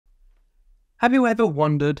Have you ever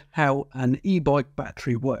wondered how an e-bike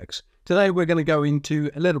battery works? Today we're going to go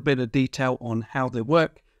into a little bit of detail on how they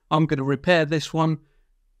work. I'm going to repair this one,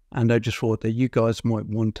 and I just thought that you guys might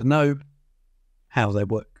want to know how they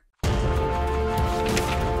work.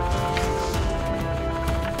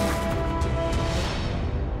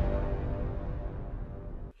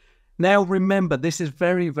 Now remember, this is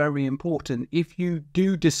very, very important. If you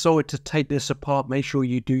do decide to take this apart, make sure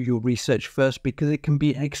you do your research first, because it can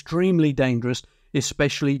be extremely dangerous,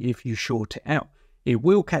 especially if you short it out. It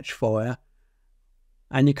will catch fire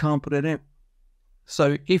and you can't put it out.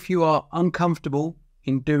 So if you are uncomfortable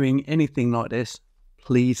in doing anything like this,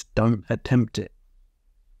 please don't attempt it.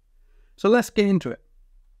 So let's get into it.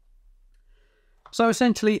 So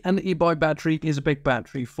essentially, an e-bike battery is a big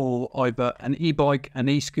battery for either an e-bike, an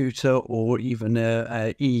e-scooter, or even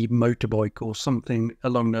a e-motorbike or something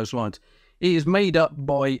along those lines. It is made up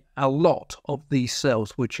by a lot of these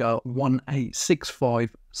cells, which are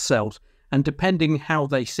 1865 cells. And depending how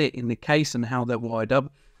they sit in the case and how they're wired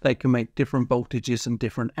up, they can make different voltages and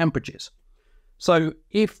different amperages. So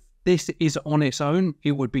if this is on its own,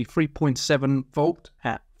 it would be 3.7 volt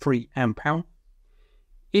at 3 amp hour.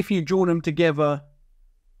 If you join them together,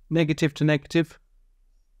 negative to negative,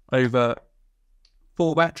 over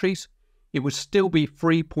 4 batteries, it would still be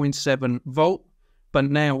 3.7 volt, but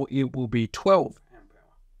now it will be 12 amp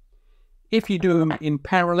hour. If you do them in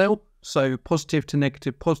parallel, so positive to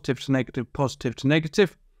negative, positive to negative, positive to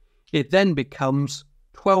negative, it then becomes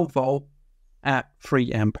 12 volt at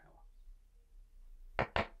 3 amp hour.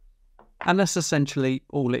 And that's essentially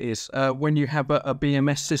all it is. When you have a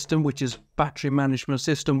BMS system, which is battery management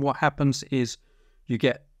system, what happens is you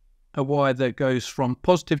get a wire that goes from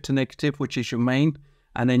positive to negative, which is your main,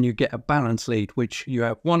 and then you get a balance lead, which you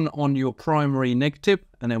have one on your primary negative,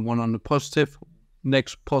 and then one on the positive,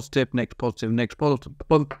 next positive, next positive, next positive,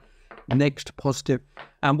 next positive.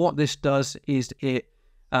 And what this does is it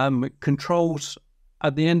controls.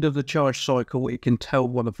 At the end of the charge cycle, it can tell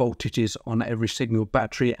what the voltage is on every single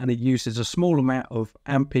battery, and it uses a small amount of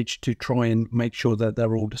ampage to try and make sure that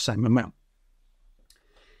they're all the same amount.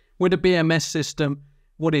 With a BMS system,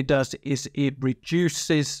 what it does is it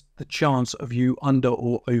reduces the chance of you under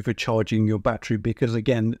or overcharging your battery, because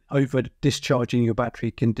again, over discharging your battery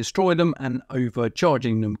can destroy them, and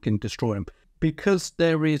overcharging them can destroy them. Because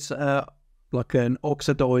there is like an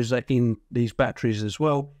oxidizer in these batteries as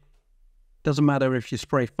well, doesn't matter if you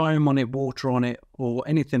spray foam on it, water on it, or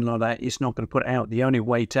anything like that, it's not going to put it out. The only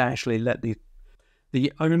way to actually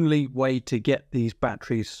the only way to get these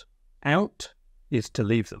batteries out is to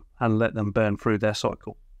leave them and let them burn through their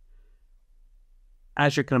cycle.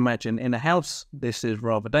 As you can imagine, in a house, this is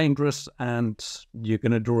rather dangerous, and you're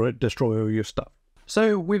going to destroy all your stuff.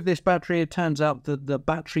 So with this battery, it turns out that the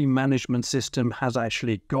battery management system has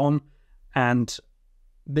actually gone, and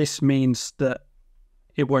this means that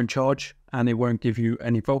it won't charge and it won't give you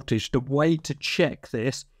any voltage. The way to check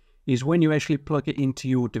this is when you actually plug it into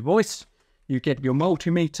your device, you get your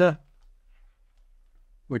multimeter,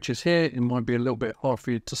 which is here. It might be a little bit hard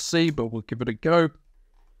for you to see, but we'll give it a go.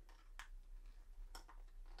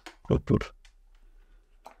 Good.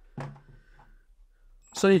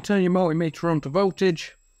 So you turn your multimeter on to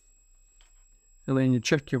voltage, and then you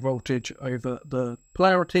check your voltage over the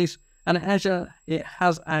polarities, and it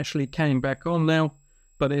has actually came back on now,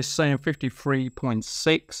 but it's saying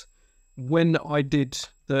 53.6. When I did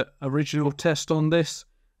the original test on this,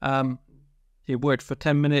 it worked for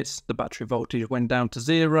 10 minutes, the battery voltage went down to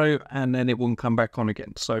 0, and then it wouldn't come back on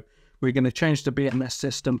again. So we're going to change the BMS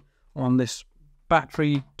system on this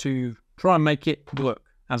battery to try and make it work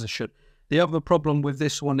as it should. The other problem with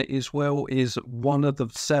this one as well is one of the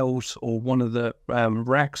cells, or one of the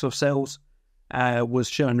racks of cells, was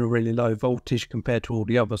showing a really low voltage compared to all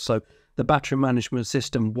the others. So the battery management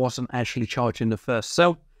system wasn't actually charging the first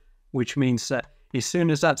cell, which means that as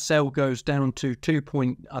soon as that cell goes down to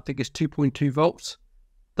 2.2 volts,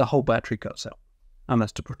 the whole battery cuts out, and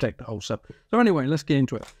that's to protect the whole cell. So anyway, let's get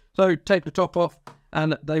into it. So take the top off,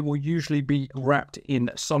 and they will usually be wrapped in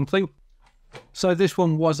something. So this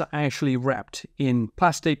one was actually wrapped in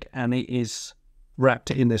plastic, and it is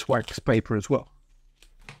wrapped in this wax paper as well.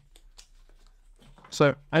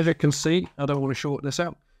 So as you can see, I don't want to short this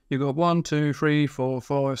out. You've got 1, 2, 3, 4,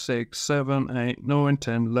 5, 6, 7, 8, 9,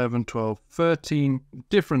 10, 11, 12, 13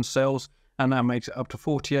 different cells, and that makes it up to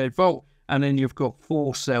 48 volt. And then you've got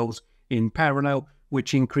 4 cells in parallel,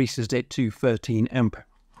 which increases it to 13 ampere.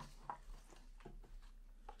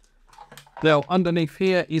 Now, underneath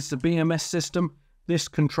here is the BMS system. This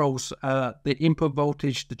controls the input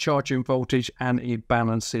voltage, the charging voltage, and it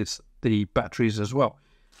balances the batteries as well.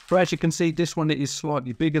 So as you can see, this one is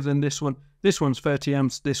slightly bigger than this one. This one's 30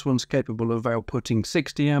 amps. This one's capable of outputting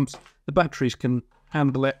 60 amps. The batteries can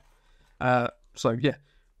handle it. So yeah.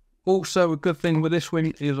 Also, a good thing with this one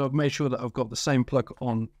is I've made sure that I've got the same plug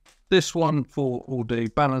on this one for all the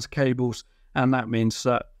balance cables, and that means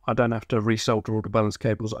that I don't have to resolder all the balance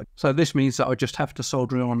cables. So this means that I just have to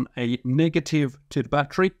solder on a negative to the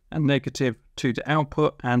battery, a negative to the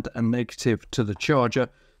output, and a negative to the charger.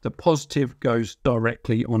 The positive goes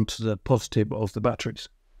directly onto the positive of the batteries.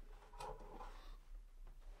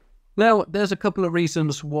 Now, there's a couple of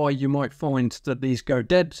reasons why you might find that these go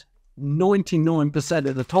dead. 99%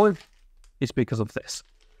 of the time is because of this.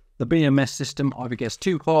 The BMS system either gets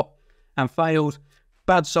too hot and fails,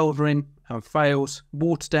 bad soldering and fails,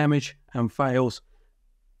 water damage and fails.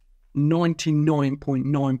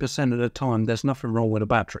 99.9% of the time, there's nothing wrong with the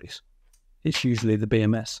batteries. It's usually the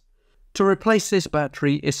BMS. To replace this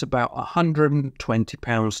battery, it's about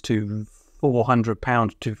 £120 to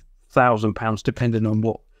 £400 to £1,000, depending on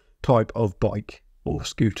what type of bike or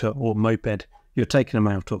scooter or moped you're taking them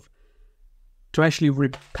out of. To actually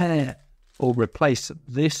repair or replace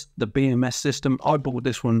this, the BMS system, I bought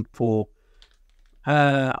this one for,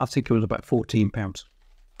 I think it was about £14.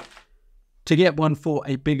 To get one for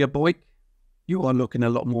a bigger bike, you are looking a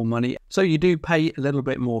lot more money. So you do pay a little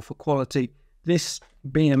bit more for quality. This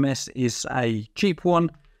BMS is a cheap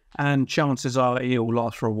one, and chances are it will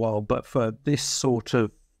last for a while. But for this sort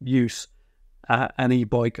of use, an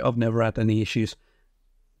e-bike, I've never had any issues.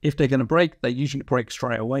 If they're going to break, they usually break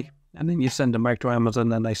straight away. And then you send them back to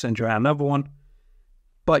Amazon, and they send you out another one.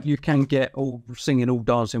 But you can get all singing, all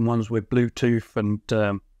dancing ones with Bluetooth and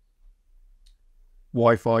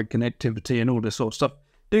Wi-Fi connectivity and all this sort of stuff.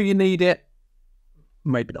 Do you need it?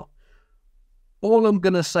 Maybe not. All I'm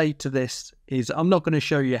going to say to this is I'm not going to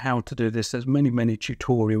show you how to do this. There's many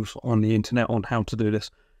tutorials on the internet on how to do this.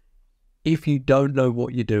 If you don't know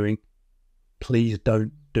what you're doing, please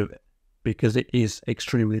don't do it, because it is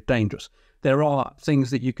extremely dangerous. There are things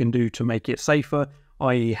that you can do to make it safer,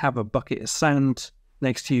 i.e. have a bucket of sand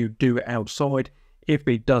next to you, do it outside. If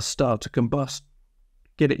it does start to combust,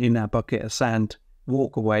 get it in that bucket of sand,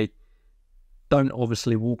 walk away. Don't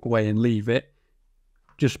obviously walk away and leave it.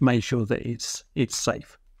 Just make sure that it's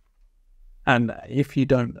safe. And if you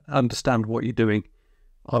don't understand what you're doing,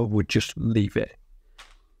 I would just leave it.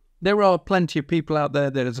 There are plenty of people out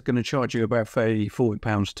there that are going to charge you about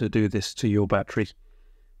 £30–40 to do this to your battery.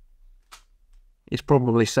 It's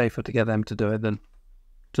probably safer to get them to do it than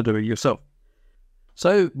to do it yourself.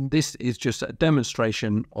 So this is just a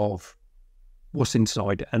demonstration of what's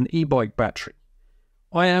inside an e-bike battery.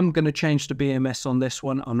 I am going to change the BMS on this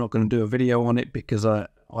one. I'm not going to do a video on it because I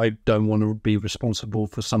don't want to be responsible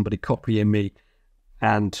for somebody copying me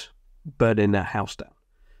and burning their house down.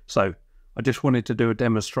 So I just wanted to do a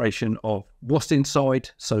demonstration of what's inside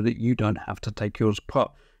so that you don't have to take yours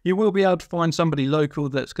apart. You will be able to find somebody local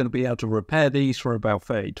that's going to be able to repair these for about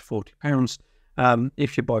 £30–40.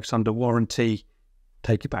 If your bike's under warranty,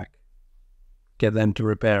 take it back. Get them to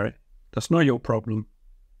repair it. That's not your problem.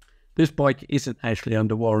 This bike isn't actually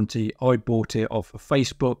under warranty. I bought it off of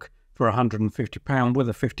Facebook for £150 with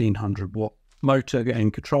a 1500 watt motor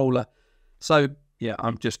and controller. So yeah,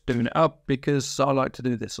 I'm just doing it up because I like to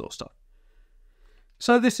do this sort of stuff.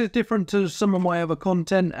 So this is different to some of my other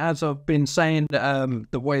content. As I've been saying, the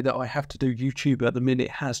way that I have to do YouTube at the minute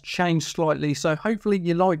has changed slightly. So hopefully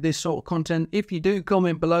you like this sort of content. If you do,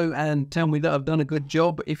 comment below and tell me that I've done a good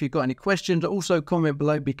job. If you've got any questions, also comment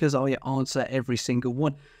below because I answer every single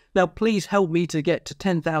one. Now, please help me to get to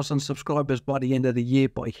 10,000 subscribers by the end of the year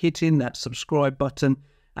by hitting that subscribe button.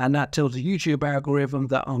 And that tells the YouTube algorithm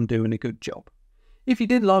that I'm doing a good job. If you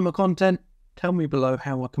did like my content, tell me below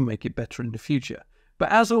how I can make it better in the future.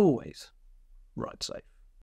 But as always, ride safe.